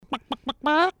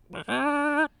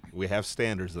We have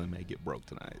standards that may get broke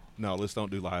tonight. No, let's don't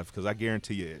do live because I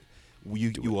guarantee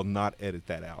you will not edit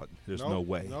that out. There's no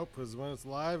way. Nope, because when it's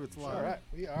live, it's live. All right.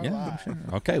 We are Yeah, live. sure.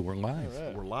 Okay, we're live. All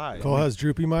right. We're live. Cole has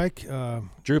droopy mic.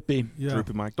 Droopy. Yeah.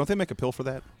 Droopy mic. Don't they make a pill for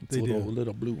that? It's They a little, do.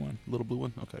 little blue one. Little blue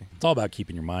one? Okay. It's all about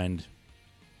keeping your mind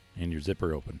and your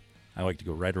zipper open. I like to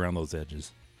go right around those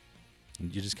edges.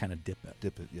 And you just kind of dip it.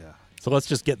 Dip it, yeah. So let's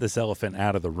just get this elephant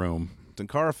out of the room.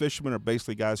 Tenkara fishermen are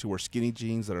basically guys who wear skinny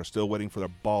jeans that are still waiting for their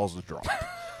balls to drop.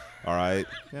 All right?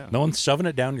 Yeah. No one's shoving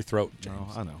it down your throat,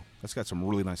 James. No, I know. That's got some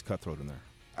really nice cutthroat in there.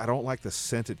 I don't like the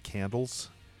scented candles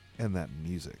and that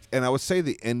music. And I would say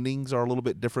the endings are a little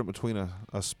bit different between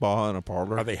a spa and a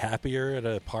parlor. Are they happier at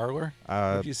a parlor?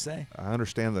 What would you say? I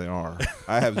understand they are.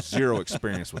 I have zero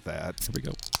experience with that. Here we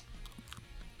go.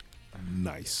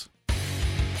 Nice.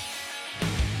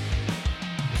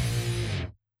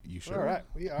 You sure? All right.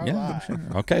 We are Yeah, live. sure.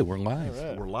 Okay, we're live. All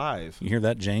right. We're live. You hear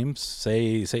that, James?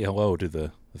 Say hello to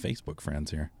the Facebook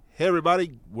friends here. Hey,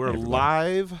 everybody. We're Hey, everybody.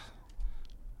 live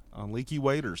on Leaky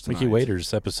Waiters tonight. Leaky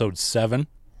Waiters, episode 7.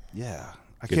 Yeah.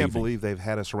 I Good can't evening. believe they've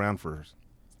had us around for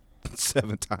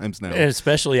 7 times now. And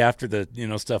especially after the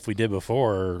stuff we did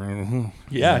before.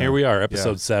 Yeah, here we are,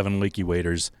 episode 7, Leaky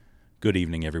Waiters. Good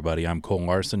evening, everybody. I'm Cole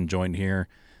Larson, joined here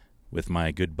with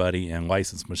my good buddy and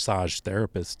licensed massage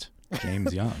therapist,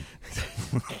 James Young.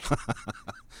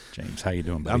 James, how you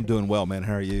doing, buddy? I'm doing well, man.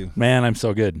 How are you? Man, I'm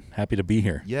so good. Happy to be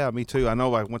here. Yeah, me too. I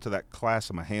know I went to that class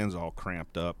and my hands all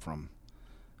cramped up from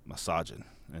massaging.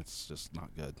 It's just not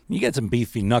good. You got some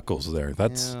beefy knuckles there.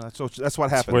 That's Yeah, that's what that's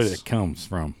happens. where it comes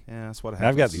from. Yeah, that's what And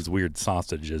happens. I've got these weird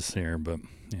sausages here, but,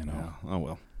 Yeah. Oh,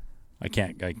 well. I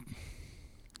can't.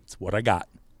 It's what I got.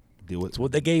 Deal with It's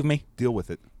what they gave me. Deal with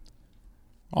it.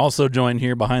 Also joined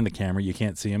here behind the camera, you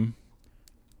can't see him,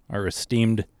 our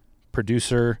esteemed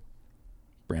producer,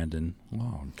 Brandon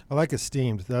Long. I like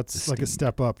esteemed. That's like a Esteemed.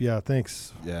 step up. Yeah,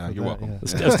 thanks. Yeah, for you're that, welcome.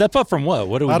 yeah. A step up from what?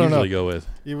 What do we I don't usually know. go with?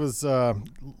 It was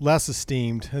less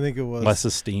esteemed. I think it was. Less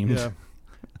esteemed. Yeah.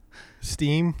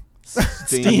 Steam.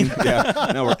 Steamed.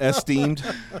 Yeah. Now we're esteemed.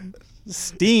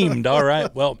 Steamed. All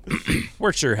right. Well,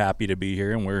 we're sure happy to be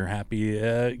here, and we're happy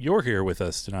you're here with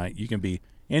us tonight. You can be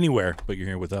anywhere, but you're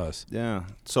here with us. Yeah.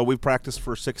 So we've practiced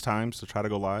for 6 times to try to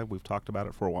go live. We've talked about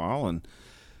it for a while. And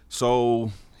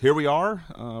so here we are.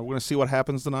 We're going to see what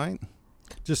happens tonight.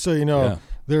 Just so you know, Yeah.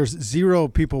 there's 0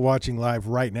 people watching live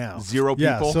right now. 0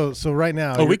 Yeah. people? So right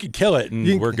now. Oh, we could kill it,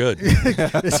 and we're good. We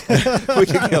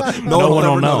can kill. No one will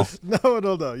ever know. notice.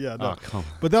 No. Yeah. No. Oh, come on.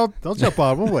 But they'll jump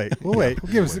on. We'll wait. We'll wait.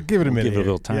 We'll give it a minute. Give it a here.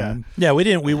 little time. Yeah,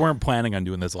 we weren't planning on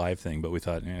doing this live thing, but we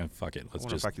thought, fuck it. I Let's wonder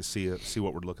just. if I could see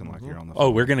what we're looking like here on the Oh,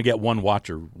 we're gonna get one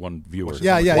watcher, one viewer.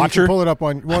 Yeah. You Watcher. can pull it up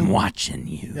on one. I'm watching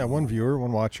you. Yeah, one viewer,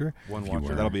 one watcher. one Viewer.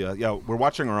 watcher. That'll be we're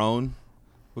watching our own.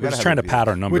 We're just trying to pad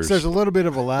our numbers. Which there's a little bit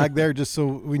of a lag there, just so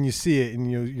when you see it and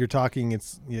you're talking,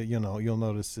 it's you'll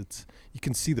notice you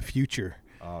can see the future.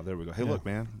 There we go. Hey, Yeah. look,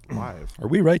 man, live. Are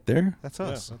we right there? That's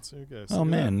us. that's you guys. Oh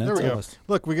man, there that's we go. us.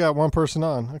 Look, we got one person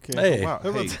on. Okay. Hey. Wow.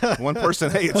 Hey, one person.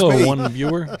 Hey, it's Oh, me. one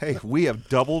viewer. Hey, we have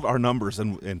doubled our numbers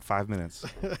in 5 minutes.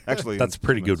 Actually, That's a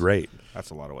pretty good rate. That's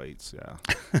a lot of weights.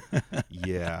 Yeah.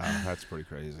 Yeah, that's pretty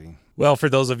crazy. Well, for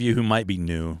those of you who might be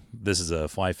new, this is a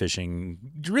fly fishing,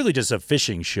 really just a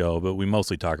fishing show, but we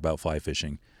mostly talk about fly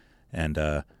fishing and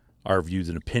our views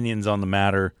and opinions on the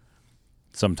matter.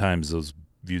 Sometimes those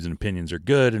views and opinions are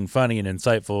good and funny and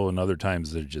insightful, and other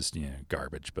times they're just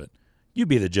garbage. But you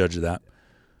be the judge of that.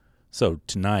 So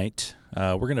tonight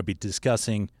we're going to be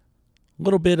discussing a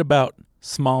little bit about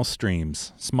small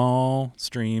streams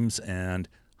and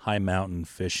high mountain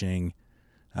fishing.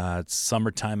 It's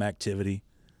summertime activity.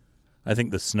 I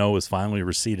think the snow has finally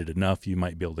receded enough. You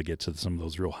might be able to get to some of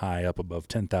those real high up above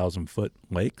 10,000-foot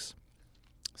lakes.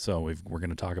 So we're going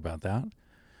to talk about that.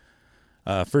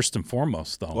 First and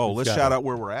foremost, though. Well, let's shout out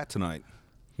where we're at tonight.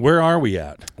 Where are we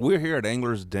at? We're here at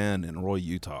Angler's Den in Roy,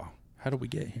 Utah. How did we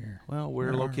get here? Well,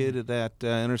 we're located at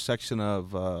intersection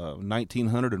of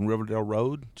 1900 and Riverdale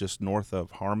Road, just north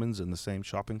of Harmon's in the same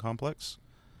shopping complex.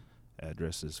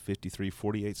 Address is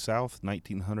 5348 South,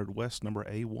 1900 West, number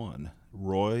A1,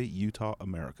 Roy, Utah,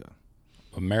 America.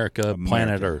 America,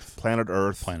 planet Earth. Planet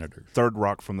Earth. Planet Earth. Third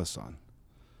rock from the sun.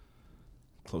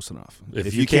 Close enough.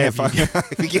 If you you can't can't- find,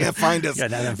 if you can't find us,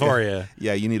 Got nothing for you.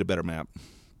 yeah, you need a better map.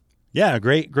 Yeah,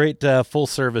 great full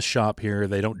service shop here.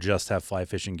 They don't just have fly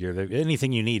fishing gear.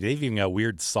 Anything you need. They've even got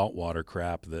weird saltwater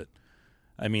crap that,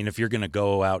 I mean, if you're going to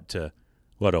go out to,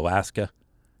 Alaska?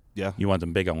 Yeah. You want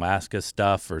some big Alaska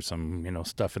stuff or some,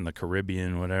 stuff in the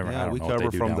Caribbean, whatever. I Yeah, don't we know what they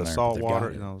cover do from down the there, but salt they've water,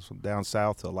 got it. from down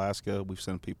south to Alaska. We've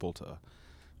sent people to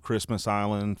Christmas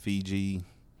Island, Fiji,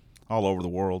 all over the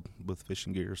world with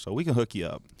fishing gear, so we can hook you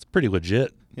up. It's pretty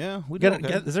legit. Yeah, we do.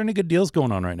 Okay. Is there any good deals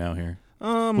going on right now here?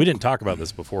 We didn't talk about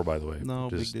this before, by the way. No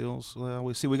big deals. Well,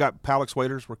 we got Palex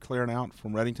waders we're clearing out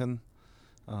from Reddington.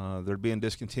 They're being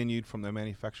discontinued from the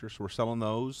manufacturer, so we're selling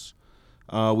those.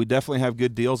 We definitely have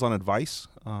good deals on advice.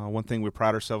 One thing we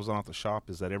pride ourselves on at the shop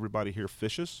is that everybody here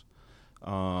fishes.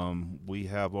 We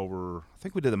have I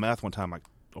think we did the math one time, like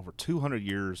over 200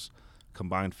 years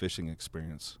combined fishing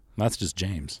experience. That's just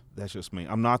James. That's just me.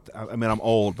 I'm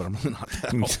old, but I'm really not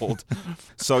that old.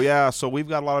 So we've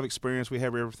got a lot of experience. We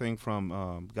have everything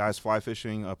from guys fly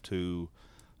fishing up to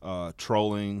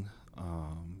trolling,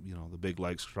 the big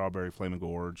lakes, Strawberry, Flaming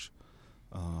Gorge,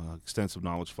 extensive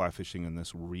knowledge fly fishing in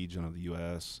this region of the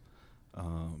U.S.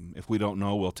 If we don't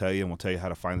know, we'll tell you, and we'll tell you how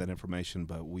to find that information,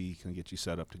 but we can get you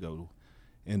set up to go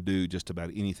and do just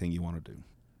about anything you want to do.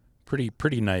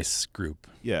 Pretty nice group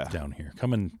down here.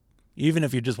 Come and even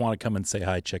if you just want to come and say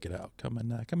hi, check it out. Come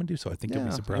and do so. I think you'll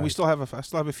be surprised. And I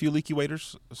still have a few Leaky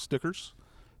Waders stickers.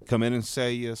 Come in and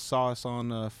say you saw us on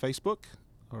Facebook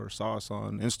or saw us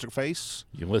on Instaface.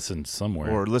 You listen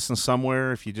somewhere. Or listen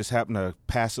somewhere. If you just happen to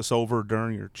pass us over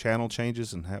during your channel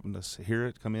changes and happen to hear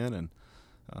it, come in and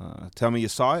tell me you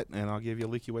saw it, and I'll give you a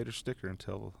Leaky Wader sticker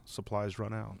until supplies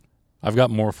run out. I've got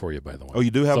more for you, by the way. Oh,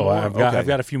 you do have more? I've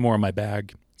got a few more in my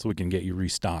bag, so we can get you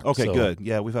restocked. Okay, so good.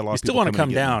 Yeah, we've had a lot of people. You still want to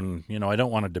come down. I don't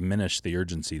want to diminish the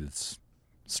urgency that's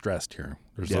stressed here.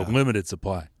 There's a limited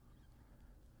supply.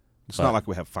 It's not like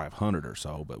we have 500 or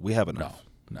so, but we have enough.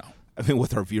 No. I mean,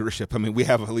 with our viewership, we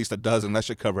have at least a dozen. That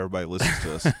should cover everybody that listens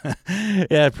to us.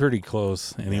 Yeah, pretty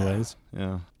close anyways.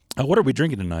 Yeah. What are we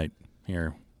drinking tonight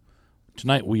here?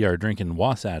 Tonight we are drinking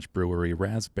Wasatch Brewery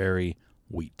Raspberry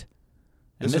Wheat.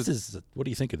 And this is what do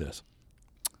you think of this?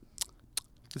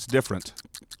 It's different.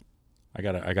 I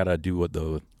gotta do what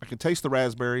I can taste the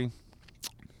raspberry.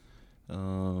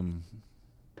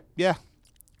 Yeah.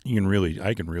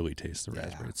 I can really taste the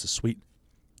raspberry. It's a sweet,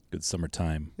 good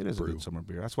summertime. It is brew. a good summer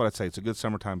beer. That's what I'd say. It's a good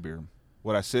summertime beer.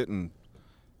 Would I sit and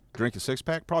drink a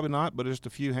 6-pack? Probably not, but just a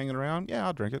few hanging around. Yeah,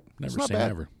 I'll drink it. Never it's not say bad.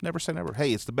 never. Never say never.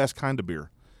 Hey, it's the best kind of beer.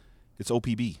 It's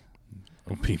OPB.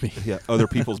 OPB. Yeah, other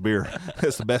people's beer.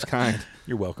 It's the best kind.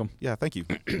 You're welcome. Yeah, thank you.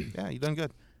 Yeah, you done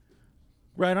good.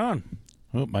 Right on.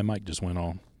 Oh, my mic just went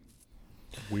all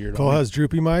weird. Cole has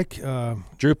droopy mic.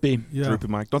 Droopy. Yeah. Droopy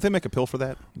mic. Don't they make a pill for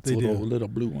that? It's a little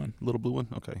blue one. Little blue one?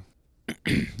 Okay.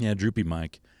 Yeah, droopy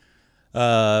mic.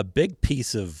 Big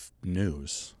piece of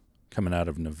news coming out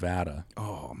of Nevada.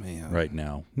 Oh, man. Right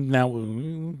now. Now,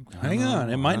 hang on.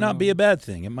 It might not be a bad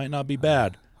thing. It might not be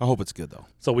bad. I hope it's good, though.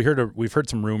 So we've heard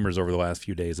some rumors over the last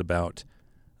few days about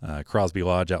Crosby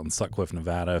Lodge out in Sutcliffe,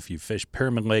 Nevada. If you fish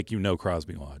Pyramid Lake, you know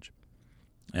Crosby Lodge.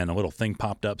 And a little thing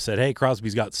popped up, said, hey,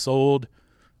 Crosby's got sold.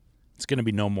 It's going to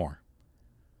be no more.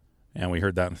 And we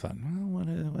heard that and thought, well,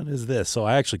 what is this? So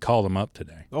I actually called him up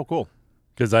today. Oh, cool.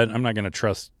 Because I'm not going to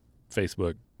trust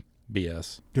Facebook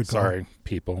BS. Good call. Sorry,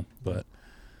 people. But,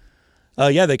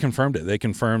 they confirmed it. They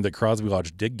confirmed that Crosby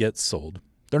Lodge did get sold.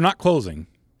 They're not closing,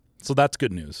 so that's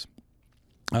good news.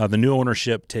 The new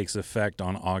ownership takes effect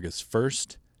on August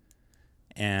 1st,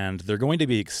 and they're going to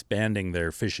be expanding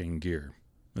their fishing gear,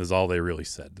 is all they really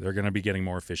said. They're going to be getting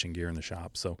more fishing gear in the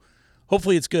shop, so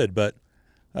hopefully it's good. But,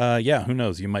 who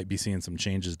knows? You might be seeing some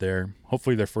changes there.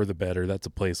 Hopefully they're for the better. That's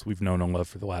a place we've known and loved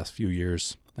for the last few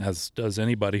years, as does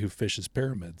anybody who fishes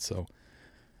Pyramid. So,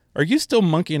 are you still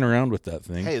monkeying around with that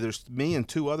thing? Hey, there's me and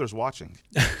 2 others watching.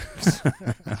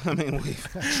 We've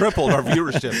tripled our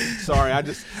viewership. Sorry, I'm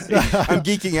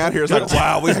geeking out here. It's like,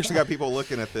 wow, we actually got people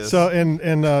looking at this. So,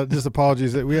 and just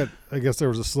apologies that we had, I guess there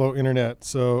was a slow internet.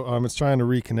 So it's trying to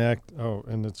reconnect. Oh,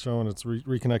 and it's showing it's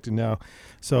reconnected now.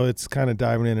 So it's kind of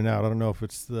diving in and out. I don't know if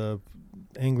it's the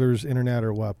Angler's internet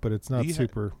or what, but it's not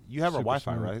super. You have our super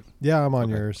Wi-Fi, smooth. right? Yeah, I'm on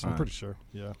Okay, yours. I'm fine. pretty sure.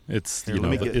 Yeah. It's Here,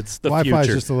 let me get- it's the Wi-Fi is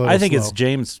future. just a little I think it's slow.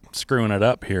 James screwing it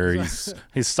up here.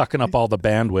 He's sucking up all the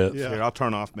bandwidth. Yeah. Here, I'll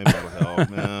turn off. Maybe that'll help.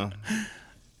 No.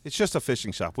 It's just a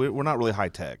fishing shop. We're not really high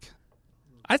tech.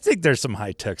 I think there's some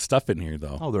high tech stuff in here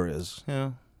though. Oh, there is.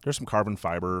 Yeah. There's some carbon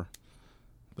fiber.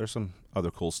 There's some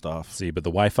other cool stuff. See, but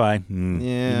the Wi-Fi,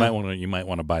 Yeah. you might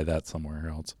want to buy that somewhere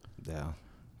else. Yeah.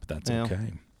 But that's Yeah.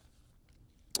 okay.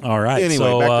 All right. Anyway,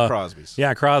 so, back to Crosby's.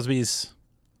 Yeah, Crosby's.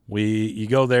 You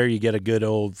go there, you get a good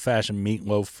old fashioned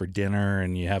meatloaf for dinner,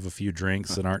 and you have a few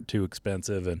drinks that aren't too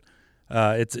expensive, and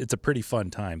it's a pretty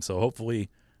fun time. So hopefully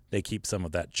they keep some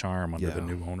of that charm under the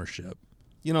new ownership.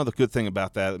 You know the good thing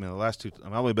about that.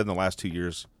 I've only been the last 2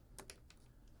 years.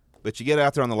 But you get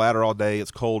out there on the ladder all day.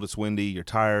 It's cold. It's windy. You're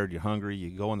tired. You're hungry.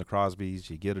 You go in the Crosby's.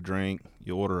 You get a drink.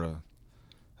 You order a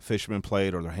fisherman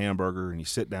plate or their hamburger, and you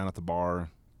sit down at the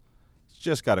bar.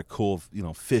 just got a cool,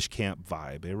 fish camp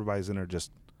vibe. Everybody's in there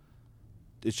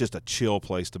it's just a chill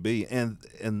place to be. And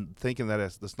thinking that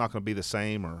it's not going to be the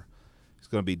same or it's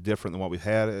going to be different than what we've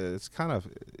had, it's kind of,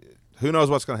 who knows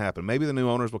what's going to happen. Maybe the new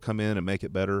owners will come in and make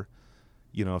it better.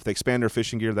 If they expand their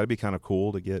fishing gear, that'd be kind of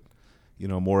cool to get,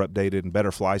 more updated and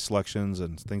better fly selections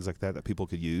and things like that people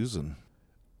could use. And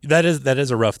that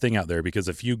is a rough thing out there, because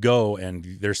if you go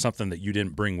and there's something that you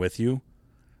didn't bring with you,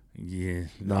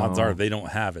 odds are they don't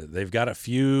have it. They've got a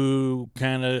few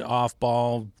kind of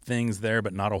off-ball things there,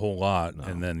 but not a whole lot. No.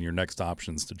 And then your next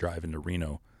option's to drive into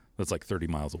Reno. That's like 30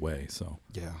 miles away. So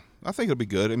yeah, I think it'll be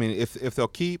good. I mean, if they'll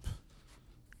keep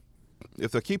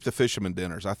the fisherman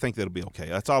dinners, I think that'll be okay.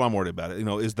 That's all I'm worried about.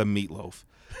 Is the meatloaf.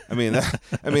 I mean,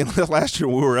 last year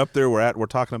we were up there. We're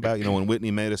talking about when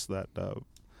Whitney made us that.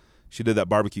 She did that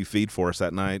barbecue feed for us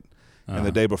that night. And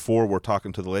the day before, we're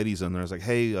talking to the ladies, and there's like,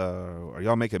 hey, are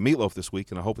y'all making meatloaf this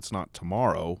week? And I hope it's not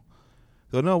tomorrow.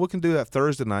 They go, no, we can do that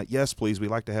Thursday night. Yes, please. We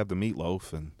like to have the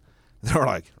meatloaf. And they're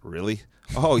like, really?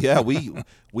 Oh, yeah,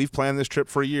 we've planned this trip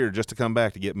for a year just to come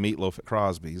back to get meatloaf at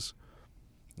Crosby's.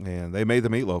 And they made the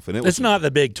meatloaf. And it's not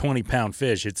the big 20-pound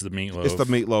fish. It's the meatloaf. It's the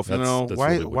meatloaf. That's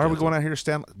why really are we going out here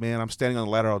Man, I'm standing on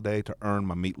the ladder all day to earn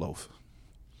my meatloaf.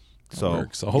 So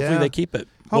hopefully they keep it.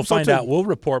 We'll find out. We'll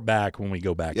report back when we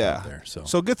go back out there.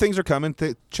 So good things are coming.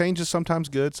 Change is sometimes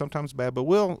good, sometimes bad, but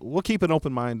we'll keep an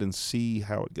open mind and see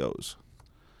how it goes.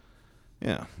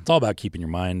 Yeah, it's all about keeping your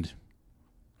mind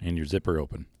and your zipper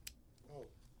open.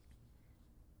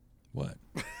 What?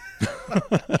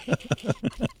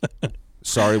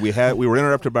 Sorry, we were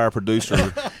interrupted by our producer.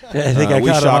 I think I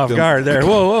caught him off guard there.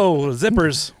 Whoa,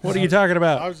 zippers! What are you talking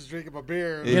about? I was just drinking my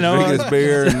beer. He's drinking his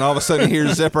beer, and all of a sudden he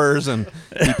hears zippers, and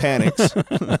he panics.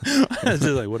 It's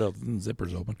just like, what else?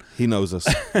 Zippers open. He knows us.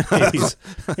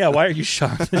 Yeah, why are you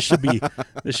shocked? This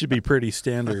should be pretty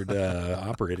standard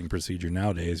operating procedure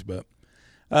nowadays. But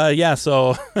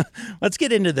so let's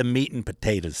get into the meat and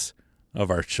potatoes of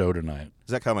our show tonight.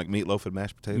 Is that kind of like meatloaf and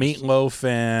mashed potatoes? Meatloaf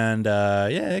and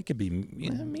it could be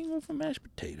meatloaf and mashed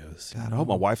potatoes. God, I hope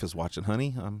my wife is watching,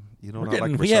 honey. What I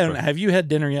like for supper. Have you had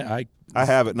dinner yet? I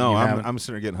haven't. No, I'm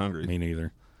sitting there getting hungry. Me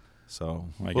neither. So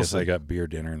I guess I got beer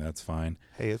dinner, and that's fine.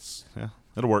 Hey,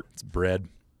 it'll work. It's bread.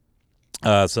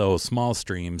 So small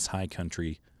streams, high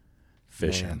country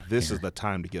fishing. Man, this is the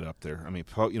time to get up there. I mean,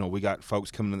 we got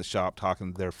folks coming in the shop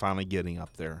talking. They're finally getting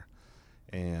up there.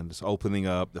 And it's opening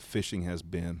up. The fishing has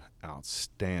been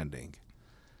outstanding.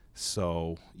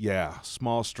 So, yeah,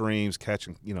 small streams,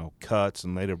 catching, cuts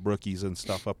and native brookies and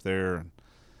stuff up there. And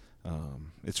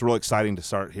it's real exciting to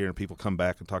start hearing people come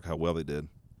back and talk how well they did.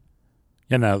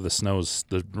 Yeah, now the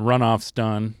runoff's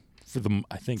done for the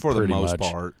most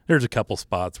part. There's a couple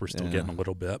spots we're still getting a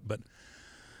little bit, but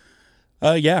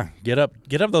get up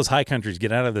those high countries,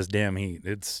 get out of this damn heat.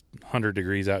 It's 100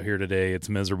 degrees out here today. It's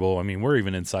miserable. I mean, we're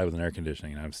even inside with an air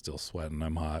conditioning, and I'm still sweating.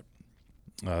 I'm hot.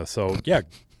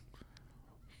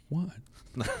 What?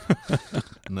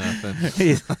 Nothing.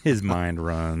 His mind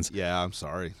runs. Yeah, I'm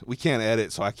sorry. We can't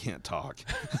edit, so I can't talk.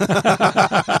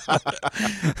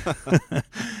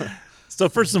 So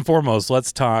first and foremost,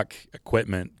 let's talk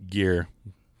equipment, gear,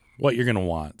 what you're going to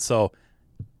want. So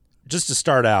just to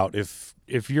start out, if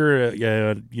you're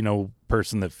a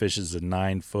person that fishes a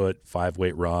 9-foot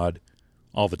 5-weight rod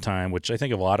all the time, which I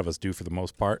think a lot of us do for the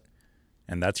most part,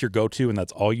 and that's your go-to and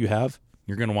that's all you have,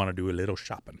 you're going to want to do a little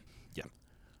shopping. Yeah.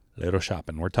 Little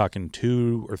shopping. We're talking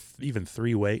 2 or even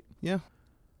 3 weight. Yeah.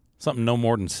 Something no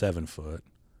more than 7 foot,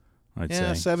 I'd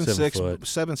say.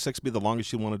 7.6 be the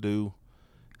longest you want to do.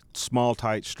 Small,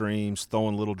 tight streams,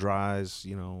 throwing little dries,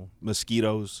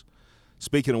 mosquitoes.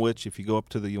 Speaking of which, if you go up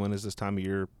to the Uintas this time of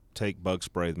year, take bug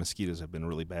spray. The mosquitoes have been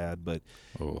really bad, but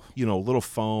little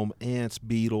foam, ants,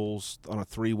 beetles on a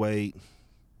 3-weight,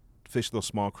 fish those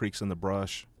small creeks in the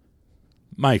brush.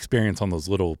 My experience on those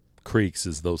little creeks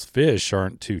is those fish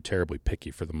aren't too terribly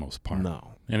picky for the most part.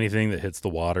 No. Anything that hits the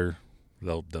water,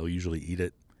 they'll usually eat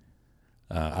it.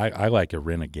 I like a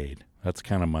renegade. That's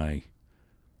kind of my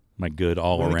good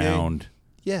all around.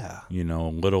 Yeah.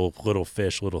 Little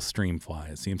fish, little stream fly.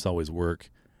 It seems to always work.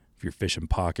 If you're fishing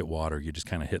pocket water, you just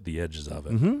kind of hit the edges of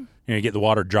it. Mm-hmm. You get the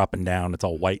water dropping down. It's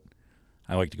all white.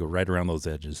 I like to go right around those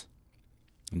edges.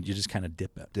 And you just kind of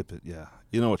dip it. Yeah.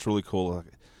 You know what's really cool?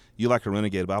 You like a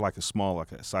renegade, but I like a small,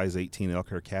 like a size 18 elk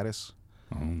hair caddis.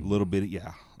 A little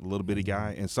bitty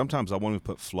guy. And sometimes I want to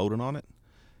put floating on it.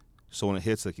 So when it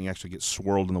hits, it can actually get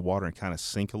swirled in the water and kind of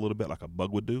sink a little bit like a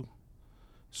bug would do.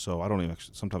 So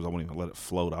sometimes I won't even let it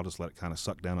float. I'll just let it kind of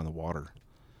suck down in the water,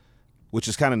 which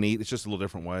is kind of neat. It's just a little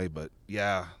different way, but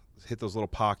yeah, hit those little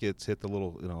pockets, hit the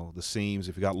little, the seams.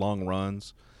 If you got long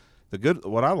runs,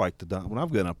 What I like to do when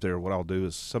I've gone up there, what I'll do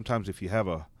is sometimes if you have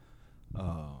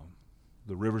the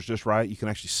river's just right, you can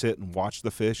actually sit and watch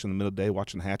the fish in the middle of the day,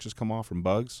 watching hatches come off from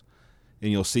bugs,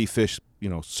 and you'll see fish,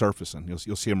 surfacing.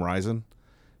 You'll see them rising,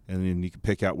 and then you can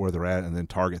pick out where they're at and then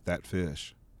target that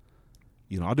fish.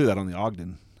 I'll do that on the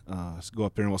Ogden. Go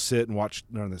up there and we'll sit and watch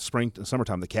during the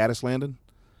summertime, the caddis landing.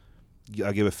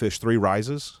 I give a fish 3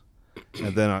 rises,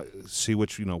 and then I see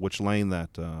which lane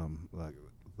that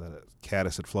that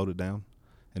caddis had floated down,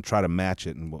 and try to match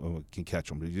it, and we can catch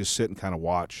them. But you just sit and kind of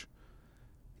watch,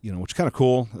 which is kind of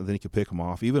cool. And then you can pick them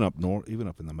off, even up north, even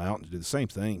up in the mountains. Do the same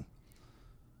thing.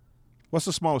 What's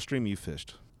the smallest stream you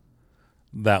fished?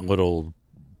 That little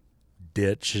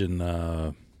ditch in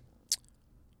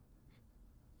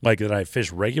like that I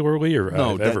fish regularly, or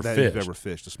no, I've ever that fished. You've ever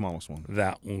fished, the smallest one.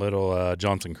 That little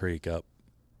Johnson Creek up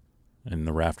in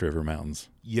the Raft River Mountains.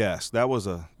 Yes, that was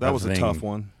a tough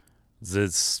one.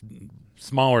 It's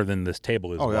smaller than this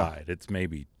table is wide. Yeah. It's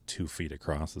maybe 2 feet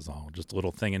across is all, just a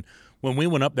little thing. And when we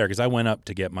went up there, because I went up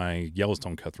to get my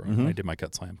Yellowstone cutthroat, I did my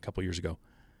cut slam a couple years ago,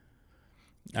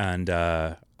 and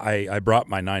I brought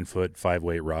my 9-foot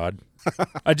 5-weight rod.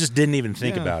 I just didn't even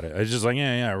think about it. I was just like,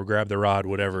 we'll grab the rod,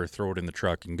 whatever, throw it in the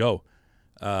truck and go.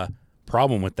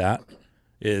 Problem with that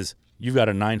is you've got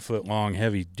a 9-foot long,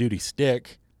 heavy duty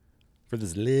stick for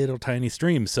this little tiny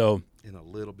stream. So in a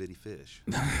little bitty fish.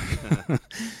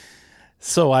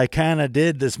 So I kind of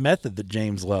did this method that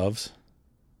James loves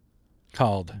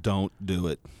called Don't do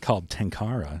it. Called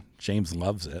Tenkara. James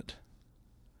loves it.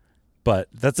 But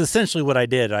that's essentially what I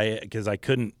did. Because I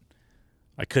couldn't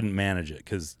manage it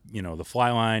because, the fly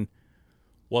line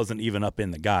wasn't even up in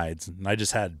the guides. And I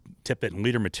just had tippet and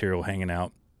leader material hanging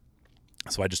out.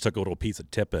 So I just took a little piece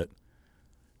of tippet,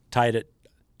 tied it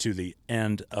to the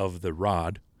end of the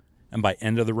rod. And by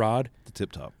end of the rod, the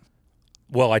tip top.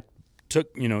 Well, I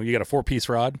took, you got a 4-piece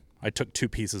rod. I took 2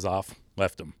 pieces off,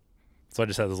 left them. So I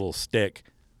just had this little stick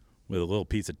with a little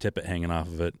piece of tippet hanging off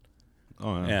of it.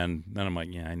 Oh, yeah. And then I'm like,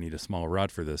 I need a smaller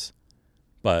rod for this.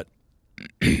 But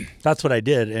that's what I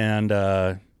did, and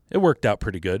it worked out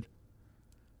pretty good.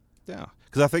 Yeah,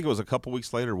 because I think it was a couple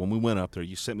weeks later when we went up there,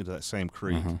 you sent me to that same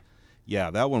creek.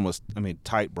 Yeah, that one was,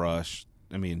 tight brush.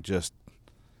 Just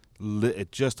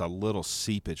a little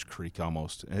seepage creek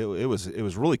almost. It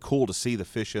was really cool to see the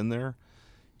fish in there.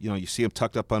 You see them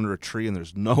tucked up under a tree, and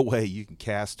there's no way you can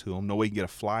cast to them, no way you can get a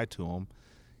fly to them.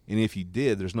 And if you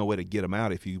did, there's no way to get them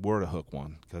out if you were to hook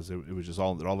one, because it was just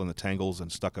all in the tangles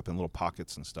and stuck up in little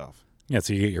pockets and stuff. Yeah,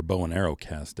 so you get your bow and arrow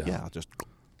cast out. Yeah, just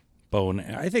bow and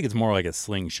I think it's more like a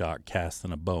slingshot cast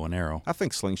than a bow and arrow. I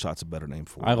think slingshot's a better name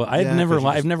for it. I've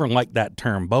never liked that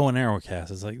term, bow and arrow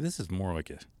cast. It's like, this is more like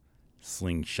a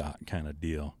slingshot kind of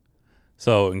deal.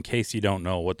 So in case you don't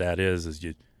know what that is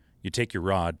you take your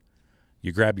rod,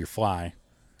 you grab your fly,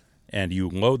 and you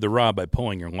load the rod by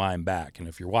pulling your line back. And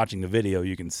if you're watching the video,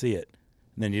 you can see it.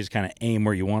 And then you just kind of aim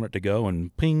where you want it to go,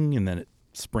 and ping, and then it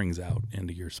springs out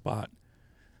into your spot.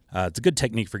 It's a good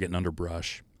technique for getting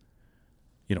underbrush.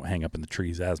 You don't hang up in the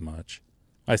trees as much.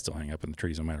 I still hang up in the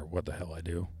trees no matter what the hell I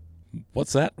do.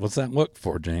 What's that? What's that look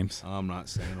for, James? I'm not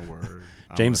saying a word.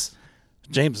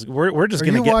 James, we're just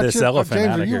going to get this elephant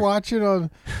out of here. James, are you watching on?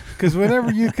 Because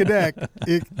whenever you connect,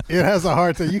 it has a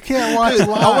hard time. You can't watch live.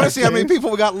 I want to see how many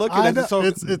people we got looking at it. So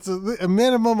it's a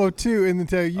minimum of 2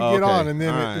 until you get on, and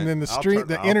then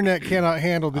the internet cannot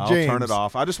handle the James. I'll turn it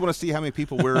off. I just want to see how many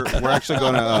people we're actually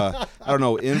going to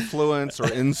influence or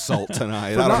insult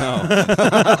tonight. I don't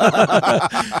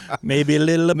know. Maybe a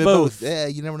little of both. Yeah,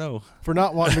 you never know. For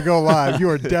not wanting to go live, you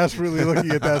are desperately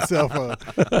looking at that cell phone.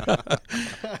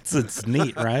 It's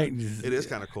neat, right? It is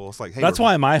kind of cool. It's like, hey, that's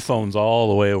why my phone's all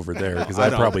the way over there, because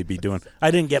I'd probably be doing.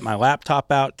 I didn't get my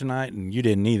laptop out tonight, and you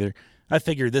didn't either. I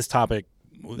figured this topic,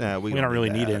 we don't really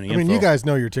need any info. You guys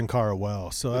know your Tenkara well,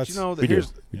 so that's we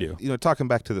do. Talking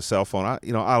back to the cell phone,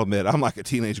 I'll admit I'm like a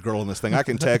teenage girl in this thing. I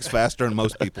can text faster than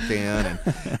most people can,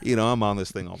 and I'm on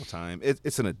this thing all the time.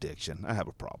 It's an addiction. I have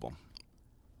a problem.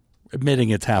 Admitting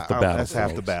it's half the battle. That's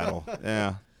half the battle.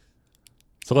 Yeah.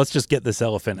 So let's just get this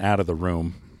elephant out of the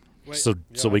room, so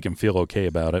we can feel okay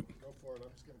about it. Go for it. I'm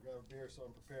just going to grab a beer so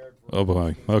I'm prepared. Oh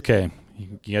boy. Okay.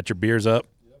 You got your beers up?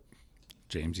 Yep.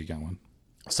 James, you got one.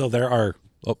 So there are.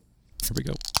 Oh, here we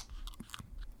go.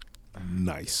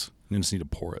 Nice. You just need to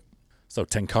pour it. So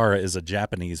Tenkara is a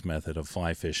Japanese method of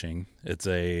fly fishing. It's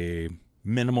a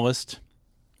minimalist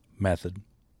method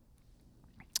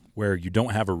where you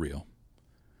don't have a reel.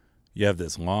 You have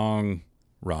this long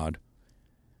rod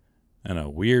and a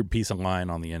weird piece of line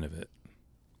on the end of it.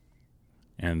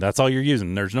 And that's all you're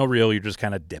using. There's no reel. You're just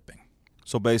kind of dipping.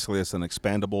 So basically it's an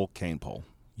expandable cane pole.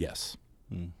 Yes.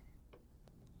 And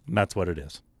that's what it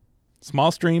is.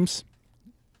 Small streams,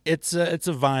 it's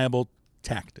a viable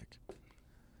tactic.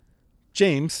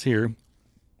 James here,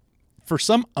 for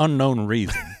some unknown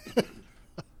reason that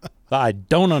I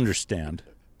don't understand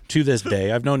to this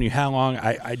day, I've known you how long?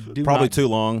 I do Probably not too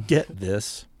long. get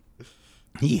this.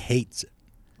 He hates it.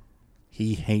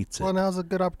 He hates it. Well, now's a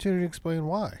good opportunity to explain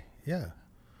why. Yeah.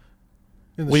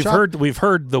 In the We've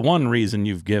heard the one reason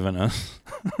you've given us.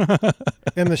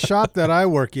 In the shop that I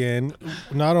work in,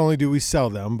 not only do we sell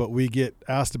them, but we get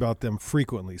asked about them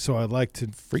frequently. So I'd like to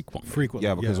frequently.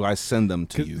 Yeah, because I send them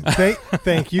to you.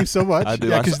 Thank you so much. I do.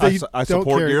 Yeah, I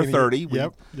support Gear 30.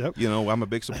 Yep. You know, I'm a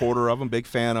big supporter of them, big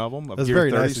fan of them. Of That's Gear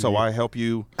very 30, nice of so you. I help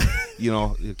you. You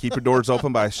know, keep your doors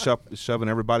open by shoving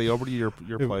everybody over to your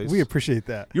place. We appreciate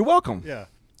that. You're welcome. Yeah.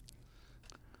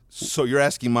 So you're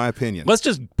asking my opinion. Let's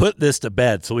just put this to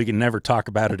bed so we can never talk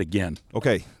about it again.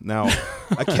 Okay, now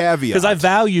a caveat. Because I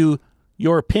value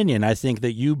your opinion. I think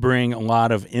that you bring a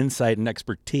lot of insight and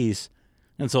expertise.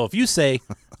 And so if you say,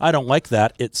 I don't like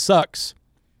that, it sucks,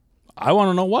 I want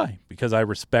to know why. Because I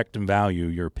respect and value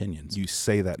your opinions. You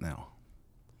say that now.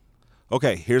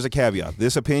 Okay, here's a caveat.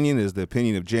 This opinion is the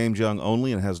opinion of James Young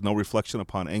only and has no reflection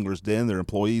upon Angler's Den, their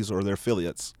employees, or their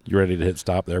affiliates. You ready to hit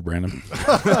stop there, Brandon?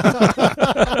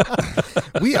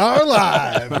 We are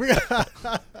live.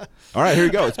 All right, here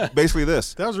you go. It's basically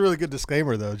this. That was a really good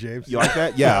disclaimer, though, James. You like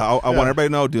that? Yeah, I want everybody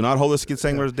to know, do not hold this against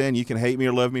Angler's Den. You can hate me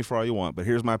or love me for all you want, but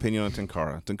here's my opinion on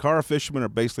Tenkara. Tenkara fishermen are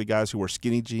basically guys who wear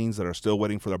skinny jeans that are still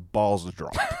waiting for their balls to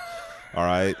drop. All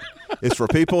right? It's for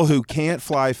people who can't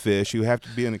fly fish, who have to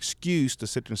be an excuse to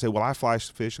sit there and say, well, I fly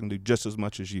fish and do just as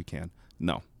much as you can.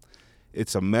 No.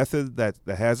 It's a method that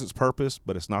has its purpose,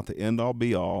 but it's not the end-all,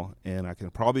 be-all, and I can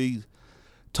probably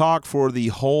talk for the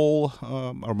whole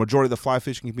or majority of the fly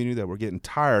fishing community that we're getting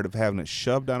tired of having it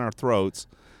shoved down our throats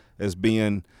as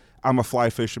being, I'm a fly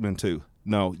fisherman too.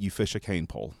 No, you fish a cane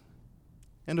pole.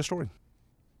 End of story.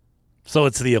 So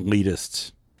it's the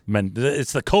elitist.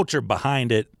 It's the culture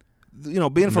behind it. You know,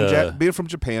 being from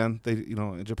Japan,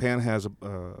 Japan has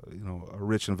a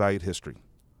rich and valued history.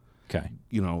 Okay.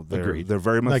 You know, Agreed. they're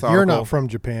very methodical. Like you're not from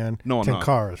Japan. No, I'm not.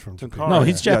 Tenkara is from Japan. No,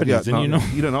 he's Japanese, Yeah, and you know.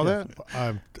 You didn't know that?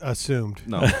 I assumed.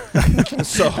 No.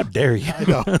 So How dare you? I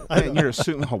know. and you're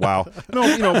assuming. Oh, wow. No,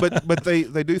 you know, but they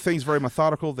do things very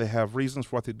methodical. They have reasons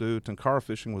for what they do. Tenkara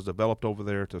fishing was developed over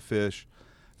there to fish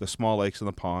the small lakes and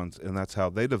the ponds, and that's how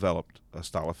they developed a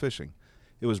style of fishing.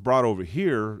 It was brought over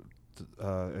here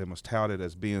and was touted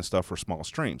as being stuff for small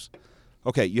streams.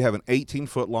 Okay, you have an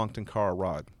 18-foot long Tenkara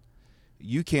rod.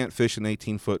 You can't fish an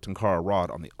 18-foot Tenkara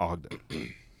rod on the Ogden,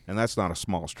 and that's not a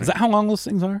small stream. Is that how long those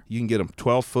things are? You can get them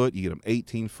 12-foot. You get them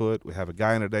 18-foot. We have a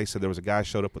guy in today said there was a guy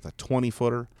showed up with a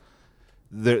 20-footer.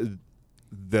 The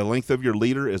length of your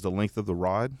leader is the length of the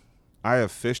rod. I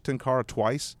have fished Tenkara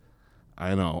twice.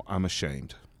 I know. I'm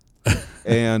ashamed.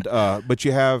 And but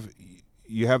you have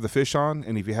the fish on,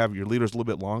 and if you have your leaders a little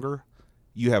bit longer,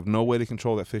 you have no way to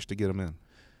control that fish to get them in.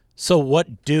 So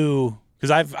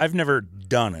because I've never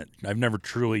done it. I've never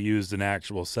truly used an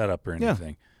actual setup or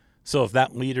anything. Yeah. So if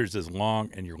that leader's as long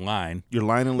and your line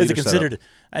and leader is it considered setup.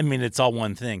 I mean, it's all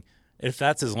one thing. If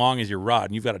that's as long as your rod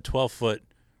and you've got a 12-foot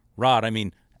rod, I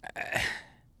mean,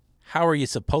 how are you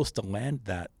supposed to land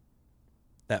that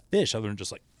fish other than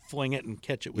just like fling it and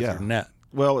catch it with your net?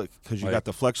 Well, because you got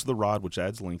the flex of the rod, which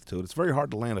adds length to it. It's very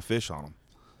hard to land a fish on them.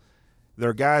 There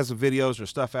are guys and videos or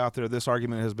stuff out there. This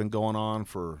argument has been going on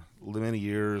for many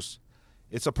years.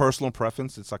 It's a personal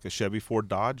preference. It's like a Chevy Ford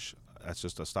Dodge. That's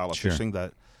just a style of fishing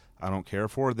that I don't care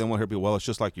for. Then we'll hear people, well, it's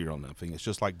just like Euro nymphing. It's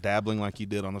just like dabbling like you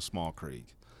did on a small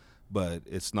creek. But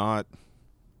it's not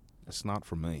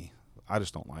for me. I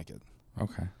just don't like it.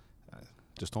 Okay. I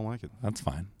just don't like it. That's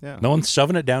fine. Yeah. No one's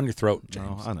shoving it down your throat,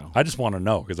 James. No, I know. I just want to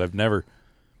know because I've never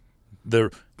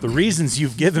the reasons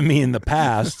you've given me in the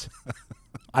past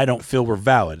I don't feel were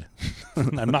valid.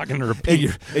 I'm not going to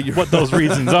repeat what those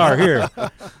reasons are here.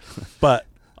 But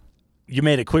you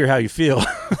made it clear how you feel.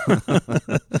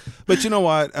 But you know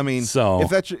what? I mean, so,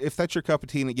 if that's your cup of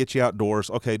tea and it gets you outdoors,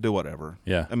 okay, do whatever.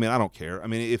 Yeah. I mean, I don't care. I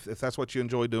mean, if that's what you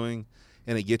enjoy doing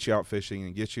and it gets you out fishing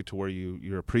and gets you to where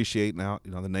you're appreciating out,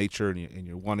 the nature and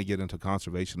you want to get into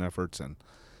conservation efforts and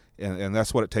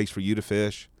that's what it takes for you to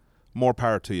fish, more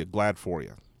power to you. Glad for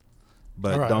you.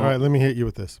 But all right, let me hit you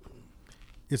with this.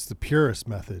 It's the purest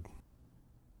method.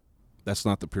 That's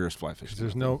not the purest fly fishing.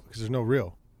 Because there's no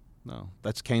reel. No,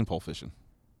 that's cane pole fishing.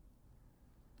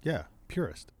 Yeah,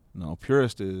 purest. No,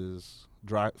 purest is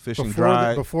dry fishing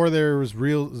before there was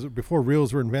reels. Before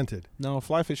reels were invented. No,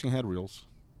 fly fishing had reels.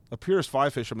 A purest fly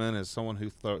fisherman is someone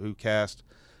who cast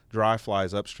dry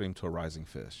flies upstream to a rising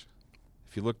fish.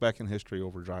 If you look back in history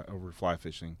over fly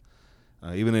fishing,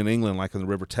 Even in England, like in the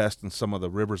River Test and some of the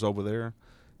rivers over there,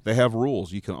 they have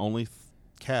rules. You can only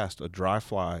cast a dry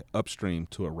fly upstream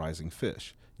to a rising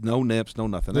fish. No nips, no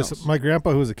nothing else. My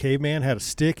grandpa, who was a caveman, had a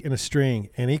stick and a string,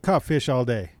 and he caught fish all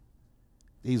day.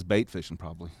 He's bait fishing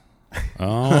probably.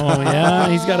 Oh yeah,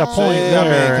 he's got a point I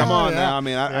there. mean, come on now. I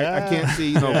mean, I can't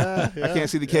see, I can't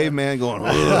see the caveman going,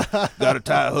 got to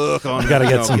tie a hook on. Got to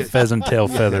get some pheasant tail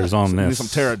feathers on Need this. some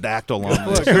pterodactyl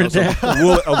on this.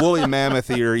 A woolly mammoth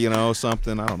ear,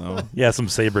 something. I don't know. Yeah, some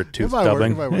saber tooth It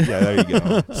dubbing. might work. Yeah, there you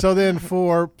go. So then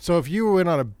so if you went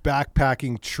on a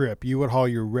backpacking trip, you would haul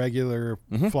your regular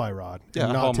fly rod Yeah,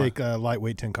 and I not haul take a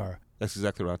lightweight Tenkara. That's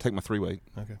exactly right. I take my 3-weight.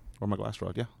 Okay. Or my glass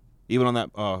rod, yeah. Even on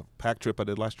that pack trip I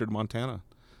did last year to Montana,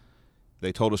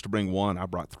 they told us to bring one. I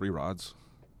brought 3 rods.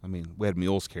 I mean, we had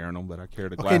mules carrying them, but I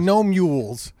carried a glass. Okay, no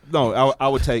mules. No, I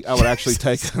would actually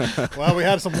take. Well, we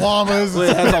had some llamas. We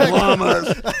had some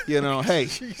llamas. Hey,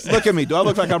 look at me. Do I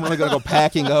look like I'm really going to go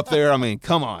packing up there? I mean,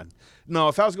 come on. No,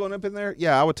 if I was going up in there,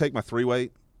 yeah, I would take my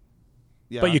 3-weight.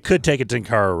 Yeah, But you could take a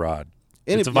Tenkara rod.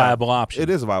 It's a viable option. It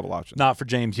is a viable option. Not for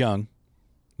James Young.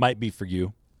 Might be for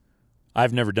you.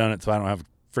 I've never done it, so I don't have a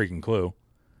freaking clue.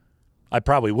 I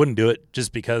probably wouldn't do it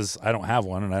just because I don't have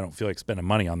one and I don't feel like spending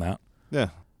money on that. Yeah.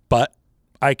 But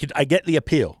I get the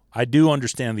appeal. I do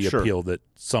understand the appeal that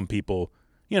some people,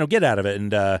 get out of it.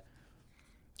 And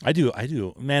I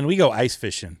do. Man, we go ice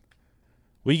fishing.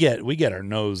 We get our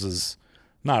noses,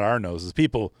 not our noses.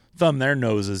 People thumb their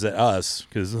noses at us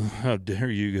because how dare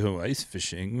you go ice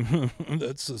fishing?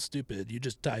 That's so stupid. You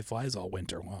just tie flies all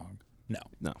winter long.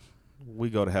 No. We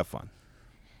go to have fun.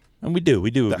 And we do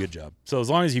a good job. So as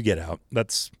long as you get out,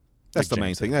 that's the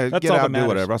main thing. That's get all out that and do matters.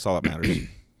 whatever. That's all that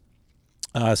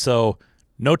matters. So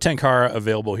no Tenkara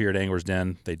available here at Angler's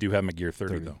Den. They do have them at Gear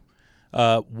 30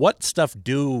 though. What stuff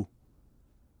do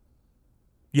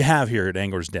you have here at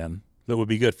Angler's Den that would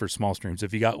be good for small streams?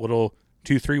 If you got little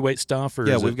 2-3 weight stuff, or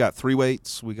we've got 3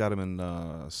 weights. We got them in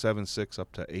 7-6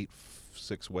 up to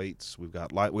 8-6 weights. We got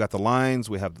the lines.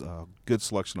 We have a good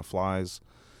selection of flies.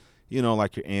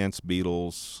 Like your ants,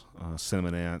 beetles,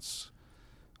 cinnamon ants.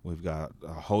 We've got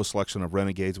a whole selection of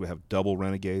renegades. We have double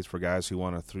renegades for guys who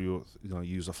want to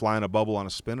use a fly in a bubble on a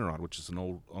spinner rod, which is an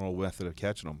old method of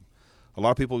catching them. A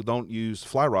lot of people don't use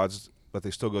fly rods, but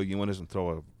they still go Uintas and throw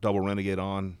a double renegade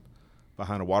on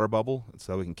behind a water bubble,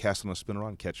 so we can cast on a spinner rod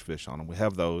and catch fish on them. We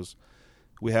have those.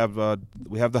 We have the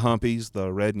humpies,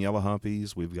 the red and yellow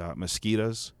humpies. We've got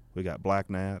mosquitoes. We got black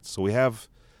gnats. So we have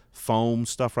foam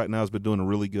stuff right now has been doing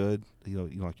really good.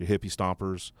 Like your hippie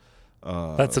stompers.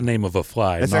 That's the name of a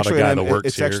fly, it's not a guy that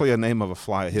works here. It's actually a name of a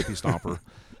fly, a hippie stomper.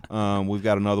 We've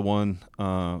got another one.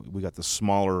 We got the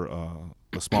small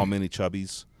mini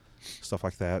chubbies, stuff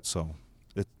like that. So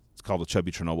it's called the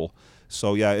chubby Chernobyl.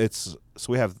 So yeah,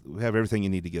 we have everything you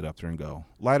need to get up there and go.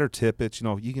 Lighter tippets,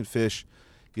 you can fish,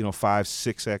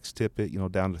 5-6x tippet,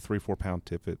 down to 3-4 pound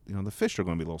tippet. The fish are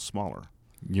going to be a little smaller.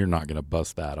 You're not going to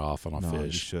bust that off on a No,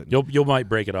 fish. you shouldn't. You might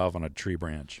break it off on a tree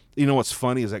branch. What's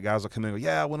funny is that guys will come in and go,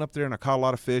 yeah, I went up there and I caught a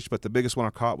lot of fish, but the biggest one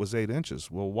I caught was 8 inches.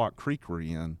 Well, what creek were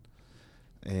you in?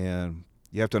 And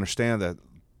you have to understand that,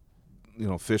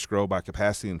 fish grow by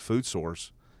capacity and food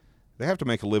source. They have to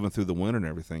make a living through the winter and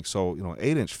everything. So,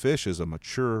 8-inch fish is a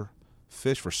mature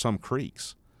fish for some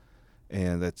creeks.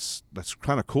 And that's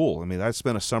kind of cool. I mean, I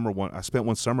spent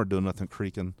one summer doing nothing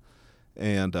creeking,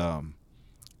 and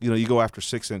you go after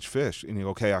 6-inch fish, and you go,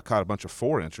 okay, I caught a bunch of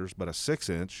 4-inchers, but a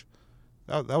 6-inch,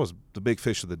 that was the big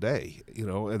fish of the day,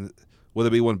 And will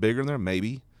there be one bigger in there?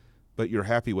 Maybe, but you're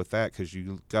happy with that because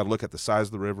you got to look at the size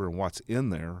of the river and what's in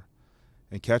there,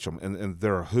 and catch them, and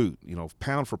they're a hoot.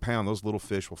 Pound for pound, those little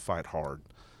fish will fight hard,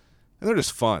 and they're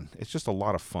just fun. It's just a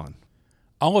lot of fun.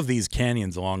 All of these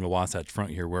canyons along the Wasatch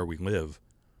Front here where we live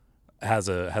has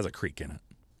a creek in it.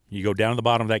 You go down to the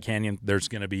bottom of that canyon, there's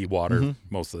going to be water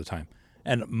most of the time.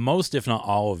 And most, if not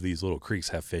all, of these little creeks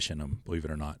have fish in them, believe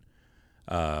it or not.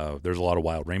 There's a lot of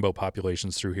wild rainbow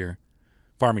populations through here.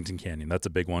 Farmington Canyon, that's a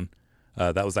big one.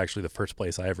 That was actually the first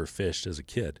place I ever fished as a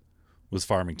kid, was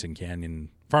Farmington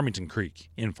Creek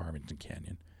in Farmington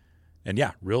Canyon. And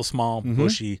yeah, real small,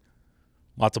 bushy,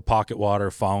 lots of pocket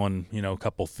water falling, a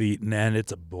couple feet, and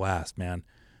it's a blast, man.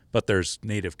 But there's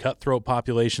native cutthroat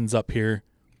populations up here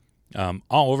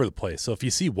all over the place. So if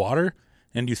you see water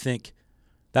and you think,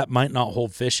 that might not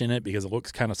hold fish in it because it looks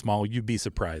kind of small, you'd be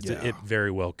surprised. Yeah. It very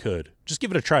well could. Just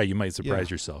give it a try. You might surprise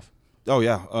yourself. Oh,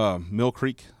 yeah. Mill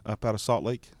Creek up out of Salt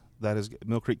Lake, that is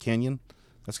Mill Creek Canyon.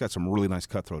 That's got some really nice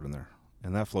cutthroat in there,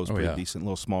 and that flows pretty decent,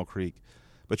 little small creek.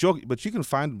 But you can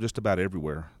find them just about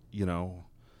everywhere, And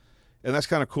that's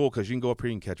kind of cool because you can go up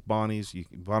here and catch bonnies,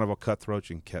 Bonneville cutthroats,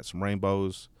 you can catch some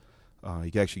rainbows.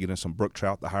 You can actually get in some brook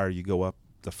trout. The higher you go up,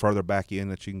 the further back in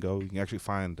that you can go. You can actually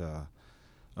find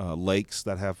lakes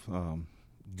that have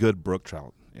good brook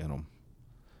trout in them.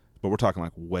 But we're talking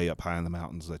like way up high in the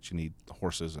mountains that you need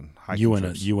horses and hiking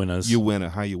trips. Uintas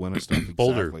stuff. Exactly.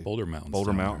 Boulder Mountains.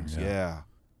 Boulder Mountains, yeah.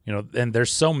 You know, and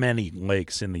there's so many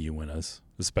lakes in the Uintas,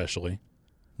 especially.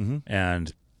 Mm-hmm.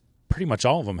 And pretty much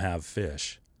all of them have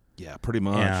fish. Yeah, pretty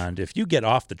much. And if you get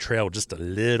off the trail just a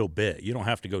little bit, you don't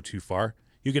have to go too far.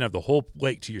 You can have the whole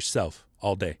lake to yourself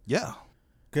all day. Yeah.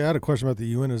 Okay, I had a question about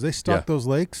the Uintas. They stock those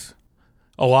lakes?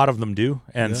 A lot of them do.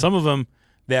 And some of them,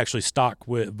 they actually stock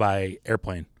by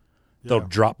airplane. They'll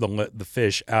drop the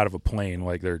fish out of a plane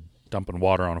like they're dumping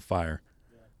water on a fire.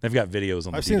 They've got videos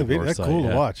on the I've seen the video. That's site, cool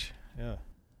to watch. Yeah.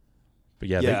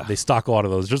 But they stock a lot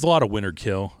of those. There's a lot of winter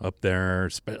kill up there.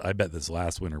 I bet this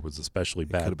last winter was especially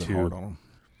bad could have been hard on them.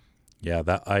 Yeah,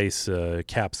 that ice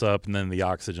caps up, and then the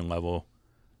oxygen level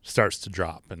starts to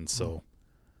drop. And so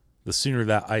the sooner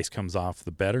that ice comes off,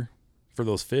 the better for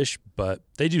those fish. But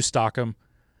they do stock them.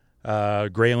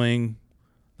 Grayling,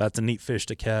 that's a neat fish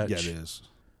to catch. Yeah, it is.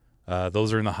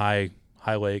 Those are in the high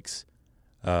lakes.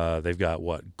 They've got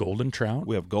golden trout.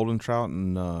 We have golden trout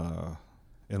in a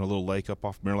little lake up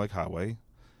off Mirror Lake Highway.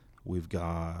 We've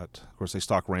got, of course, they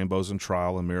stock rainbows and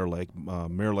trial in Mirror Lake.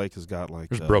 Mirror Lake has got like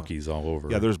there's brookies all over.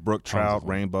 Yeah, there's brook trout,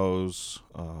 rainbows,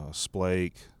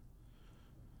 splake.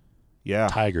 Yeah,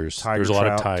 tigers. There's a lot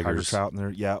of tigers. Tiger trout in there.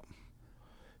 Yeah,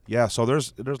 yeah. So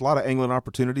there's a lot of angling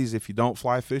opportunities. If you don't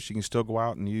fly fish, you can still go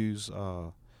out and use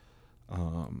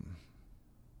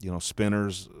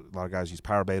spinners. A lot of guys use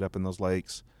power bait up in those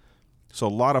lakes. So a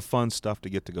lot of fun stuff to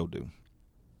get to go do.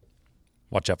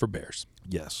 Watch out for bears.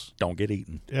 Yes. Don't get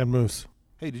eaten. And moose.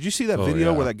 Hey, did you see that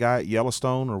video where that guy at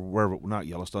Yellowstone or wherever, not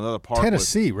Yellowstone, another park?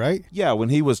 Tennessee, right? Yeah, when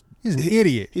he's an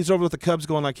idiot. He's over with the cubs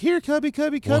going like, here, cubby,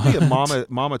 cubby, cubby. What? And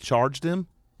mama charged him.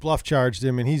 Bluff charged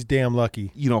him, and he's damn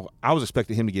lucky. I was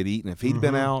expecting him to get eaten. If he'd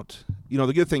been out,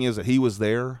 the good thing is that he was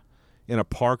there in a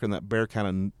park and that bear kind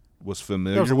of was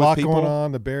familiar with people. There was a lot going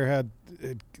on. The bear had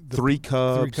three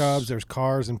cubs. There's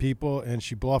cars and people, and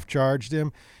she bluff charged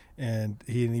him, and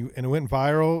it went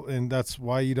viral, and that's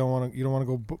why you don't want to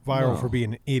go viral for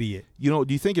being an idiot. Do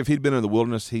you think if he'd been in the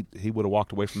wilderness, he would have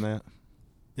walked away from that?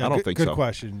 Yeah, I don't think so. Good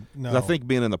question. No, I think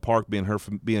being in the park, being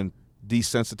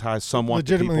desensitized somewhat.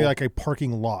 Legitimately, like a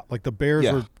parking lot. Like the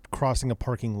bears were crossing a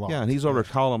parking lot. Yeah, and he's over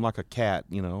calling him like a cat.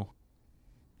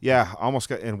 Yeah, almost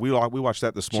got. And we watched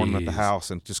that this morning at the house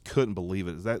and just couldn't believe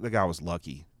it. The guy was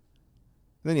lucky.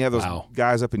 Then you have those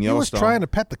guys up in Yellowstone. He was trying to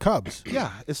pet the cubs.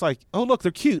 Yeah, it's like, oh look,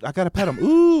 they're cute. I got to pet them.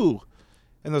 Ooh,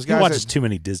 and those guys. He watches too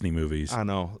many Disney movies. I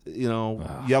know.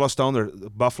 Yellowstone. The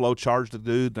buffalo charged the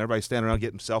dude, and everybody's standing around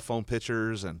getting cell phone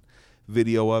pictures and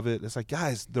video of it. It's like,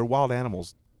 guys, they're wild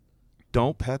animals.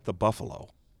 Don't pet the buffalo.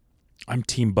 I'm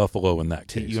Team Buffalo in that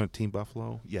case. You on Team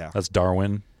Buffalo? Yeah. That's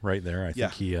Darwin right there. I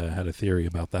think he had a theory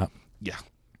about that. Yeah.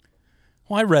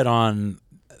 Well, I read on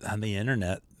the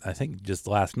internet, I think just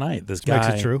last night, this guy.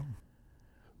 Makes it true.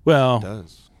 Well, it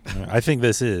does. I think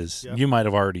this is. You might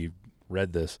have already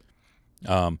read this.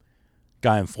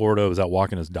 Guy in Florida was out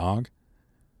walking his dog.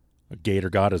 A gator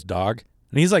got his dog.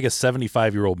 And he's like a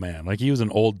 75-year-old man. Like he was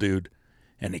an old dude.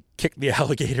 And he kicked the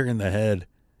alligator in the head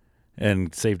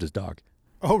and saved his dog.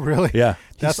 Oh, really? Yeah.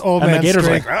 That's old man. And the gator's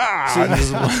strength.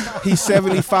 like, he's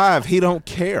 75. He don't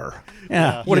care.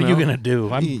 Yeah. What are you going to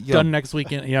do? I'm done next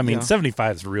weekend. Yeah, I mean,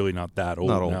 75 is really not that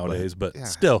old nowadays. But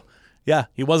still,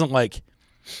 he wasn't like,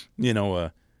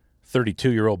 a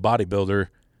 32-year-old bodybuilder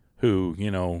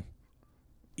who,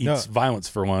 eats violence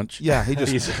for lunch. Yeah,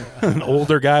 he's an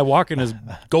older guy walking his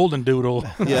golden doodle.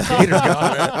 Yeah. Gator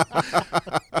got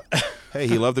it. Hey,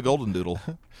 he loved the golden doodle.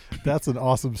 That's an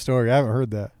awesome story. I haven't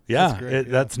heard that. Yeah,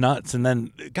 that's nuts. And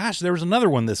then, gosh, there was another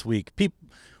one this week.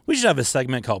 We should have a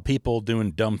segment called People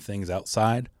Doing Dumb Things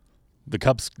Outside. The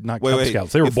Cub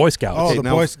Scouts. They were Boy Scouts. Oh, the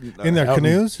boys in their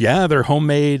canoes? Yeah, they're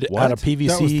homemade out of PVC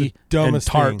that was the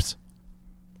dumbest and tarps. Thing.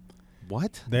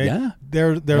 What? They're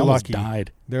lucky.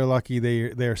 Died. They're lucky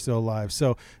they're still alive.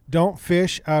 So don't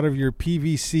fish out of your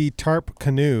PVC tarp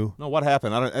canoe. No, what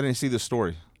happened? I didn't see this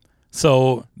story.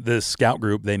 So the scout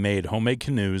group, they made homemade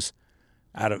canoes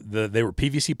out of they were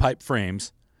PVC pipe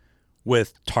frames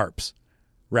with tarps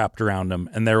wrapped around them.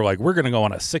 And they were like, we're going to go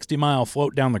on a 60-mile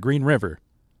float down the Green River.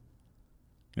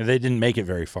 And they didn't make it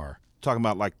very far. Talking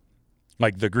about like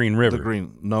the Green River.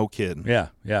 No kidding.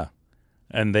 Yeah.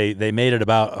 And they made it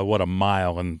about a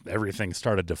mile, and everything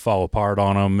started to fall apart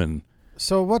on them. And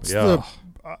so what's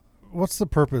the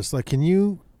purpose? Like, can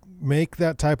you make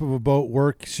that type of a boat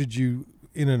work? Should you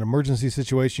in an emergency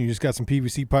situation, you just got some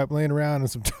PVC pipe laying around and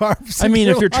some tarps. I mean,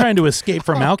 if you're trying to escape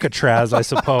from Alcatraz, I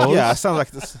suppose. Yeah, it sounds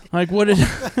like this. Like, what is...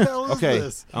 Okay,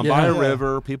 I'm by a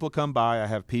river. People come by. I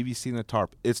have PVC and a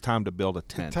tarp. It's time to build a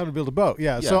tent. Time to build a boat.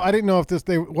 Yeah. So I didn't know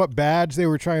if what badge they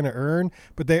were trying to earn,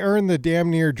 but they earned the damn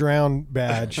near drowned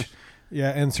badge.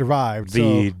 Yeah, and survived.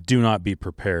 Do not be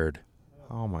prepared.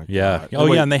 Oh my God.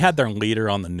 Oh yeah, and they had their leader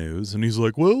on the news, and he's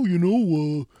like, "Well,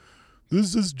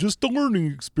 this is just a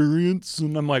learning experience."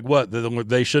 And I'm like, "What?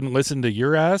 They shouldn't listen to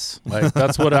your ass? Like,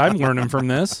 that's what I'm learning from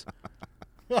this."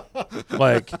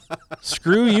 Like,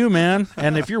 screw you, man.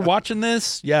 And if you're watching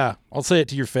this, yeah, I'll say it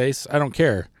to your face. I don't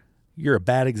care. You're a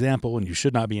bad example, and you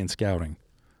should not be in scouting.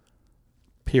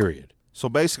 Period. So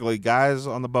basically, guys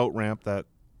on the boat ramp, that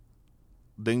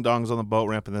ding dongs on the boat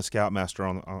ramp, and the Scoutmaster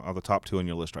are the top two on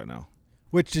your list right now.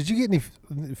 Which, did you get any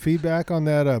feedback on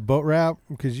that boat wrap?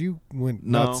 Because you went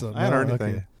nuts. I hadn't heard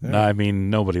anything. Okay. No, I mean,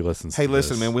 nobody listens to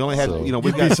listen, this, man, we only had, so.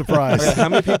 we've got surprised. How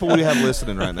many people we have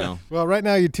listening right now? Well, right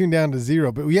now you tuned down to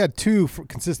 0, but we had 2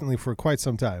 consistently for quite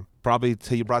some time. Probably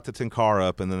till you brought the Tenkara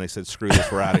up, and then they said, "Screw this,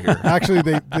 we're out of here." Actually,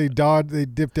 they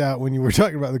dipped out when you were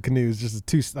talking about the canoes just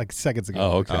 2 seconds ago.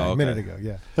 Oh, okay. A minute ago,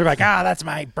 yeah. They're like, that's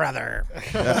my brother.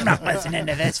 I'm not listening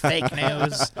to this fake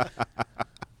news.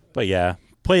 But yeah,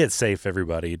 play it safe,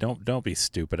 everybody. Don't be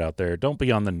stupid out there. Don't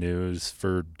be on the news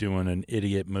for doing an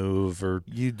idiot move, or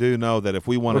you do know that if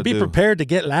we want to be prepared to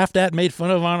get laughed at, made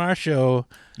fun of on our show.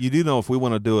 You do know if we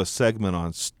want to do a segment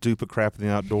on stupid crap in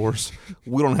the outdoors,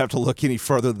 we don't have to look any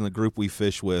further than the group we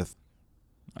fish with.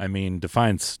 I mean,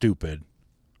 define stupid.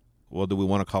 Well, do we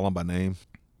want to call them by name?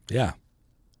 Yeah.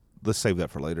 Let's save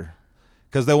that for later,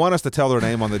 because they want us to tell their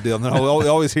name on the deal, and then we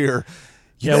always hear.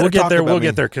 Yeah, we'll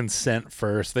get their consent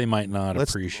first. They might not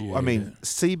appreciate. I mean,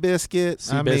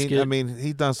 Seabiscuit. I mean,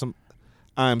 he's done some.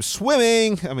 I'm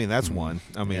swimming. I mean, that's one.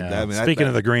 I mean, speaking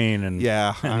of the green and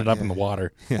ended up in the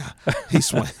water. Yeah, he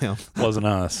swam. Wasn't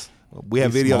us. We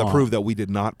have video to prove that we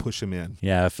did not push him in.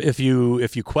 Yeah, if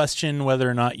you question whether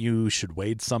or not you should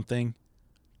wade something,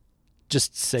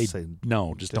 just say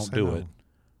no. Just don't do it.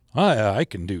 I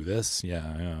can do this.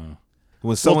 Yeah.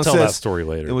 When someone tell says that story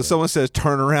later. And when someone says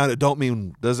turn around, it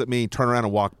doesn't mean turn around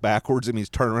and walk backwards. It means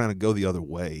turn around and go the other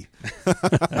way.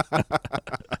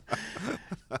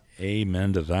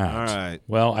 Amen to that. All right.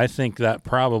 Well, I think that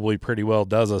probably pretty well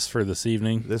does us for this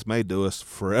evening. This may do us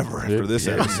forever after this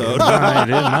episode.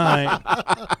 It might.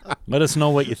 Let us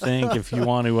know what you think, if you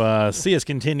want to see us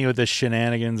continue with this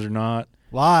shenanigans or not.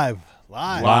 Live.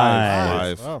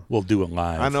 Oh. We'll do it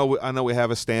live. I know we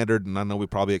have a standard, and I know we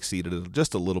probably exceeded it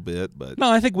just a little bit, but no,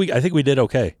 I think we did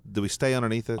okay. Did we stay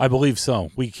underneath it? I believe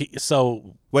so. Wait,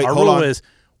 our hold rule on. is,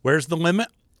 where's the limit?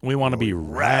 We want to be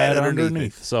right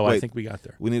underneath. So Wait, I think we got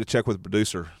there. We need to check with the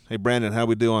producer. Hey, Brandon, how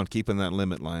we do on keeping that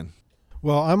limit line?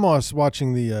 Well, I'm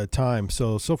watching the time,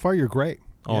 so far you're great.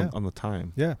 On the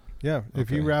time. Yeah. If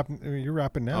Okay. you're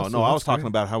rapping now. Oh no, I was talking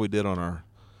about how we did on our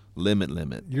limit.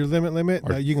 Your limit.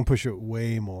 No, you can push it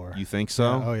way more. You think so?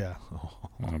 Yeah, oh yeah.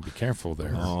 Oh, be careful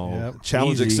there. Oh, Yep.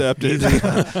 challenge Easy. accepted.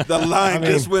 The line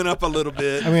just went up a little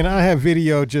bit. I mean, I have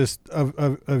video just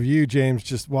of you, James,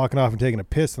 just walking off and taking a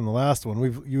piss in the last one.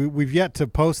 We've yet to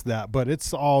post that, but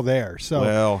it's all there. So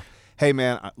well, hey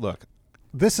man, look,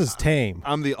 this is tame.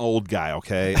 I'm the old guy,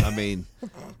 okay? I mean,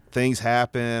 things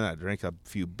happen. I drink a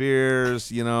few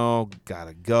bears,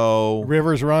 gotta go.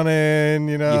 River's running,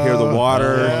 You hear the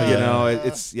water,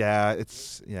 Yeah.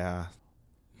 it's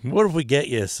What if we get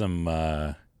you some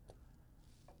like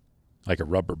a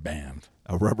rubber band?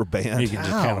 a rubber band. You can just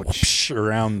kind of whoosh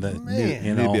around the.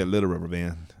 Man. Maybe a little rubber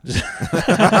band.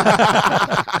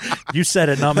 You said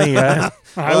it, not me. I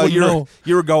Well, wouldn't know.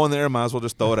 you were going there. Might as well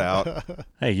just throw it out.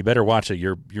 Hey, you better watch it.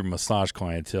 Your massage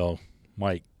clientele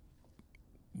might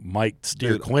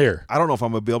steer Dude, clear. I don't know if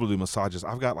I'm gonna be able to do massages.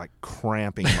 I've got like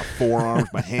cramping in my forearms.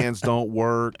 My hands don't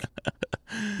work.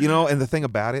 And the thing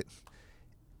about it,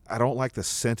 I don't like the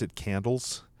scented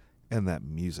candles and that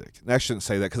music. And I shouldn't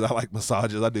say that because I like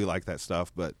massages. I do like that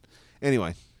stuff. But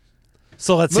anyway,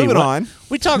 So let's see. moving on.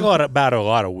 We talk about a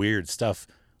lot of weird stuff: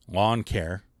 lawn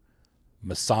care,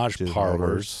 massage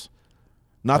parlors.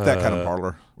 Not that kind of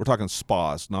parlor. We're talking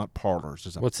spas, not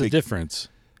parlors. What's the difference?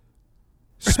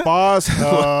 Spas.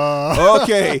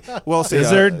 Okay. Well, see, Is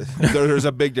there's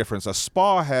a big difference. A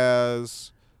spa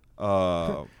has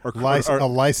a license. a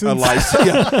license.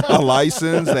 Yeah, a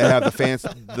license. They have the fancy,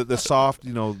 the soft,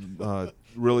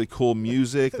 really cool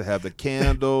music. They have the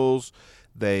candles.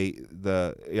 They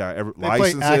licenses.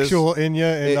 play actual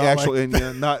Enya and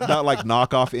Enya, not like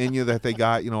knockoff Enya that they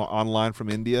got online from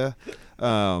India.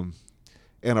 And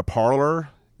a parlor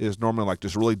is normally like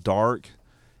just really dark.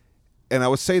 And I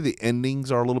would say the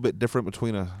endings are a little bit different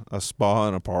between a spa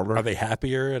and a parlor. Are they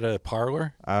happier at a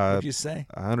parlor? Would you say?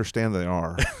 I understand they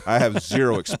are. I have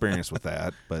zero experience with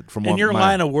that, but from In what your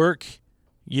line of work,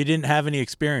 you didn't have any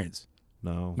experience.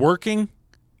 no, Working,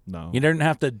 no, you didn't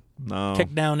have to no,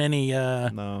 kick down any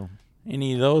no.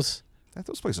 any of those.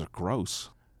 Those places are gross.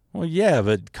 Well, yeah,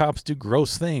 but cops do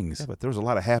gross things. Yeah, but there was a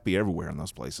lot of happy everywhere in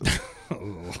those places.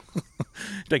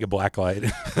 Take a black light.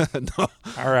 No.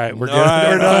 All right, we're No,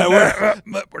 good.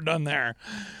 no, We're done there.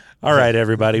 All right,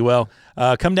 everybody. Well,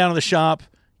 come down to the shop.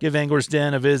 Give Angler's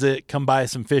Den a visit. Come buy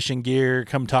some fishing gear.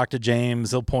 Come talk to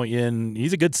James. He'll point you in.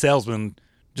 He's a good salesman.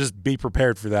 Just be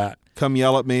prepared for that. Come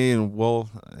yell at me, and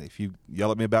if you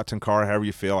yell at me about Tenkara, however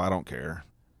you feel, I don't care.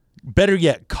 Better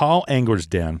yet, call Angler's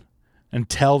Den and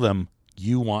tell them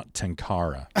you want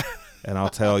Tenkara. And I'll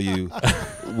tell you,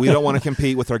 we don't want to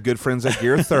compete with our good friends at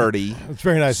Gear 30. It's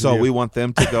very nice. So of you. we want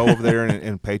them to go over there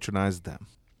and patronize them.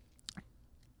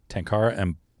 Tenkara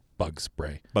and bug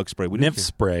spray. Bug spray. We Nymph do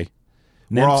spray.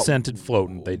 We're all- Nymph scented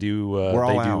floating. They do. we're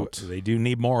all out. They do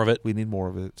need more of it. We need more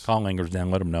of it. Call Angler's Den.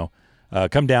 Let them know.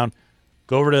 Come down.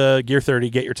 Go over to Gear 30.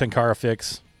 Get your Tenkara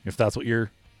fix if that's what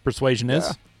your persuasion is.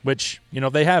 Yeah. Which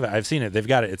they have it. I've seen it. They've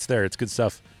got it. It's there. It's good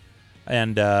stuff.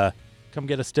 And come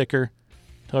get a sticker.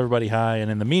 Tell everybody hi.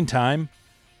 And in the meantime,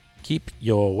 keep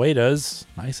your waders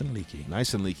nice and leaky.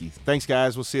 Nice and leaky. Thanks,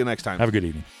 guys. We'll see you next time. Have a good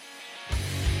evening.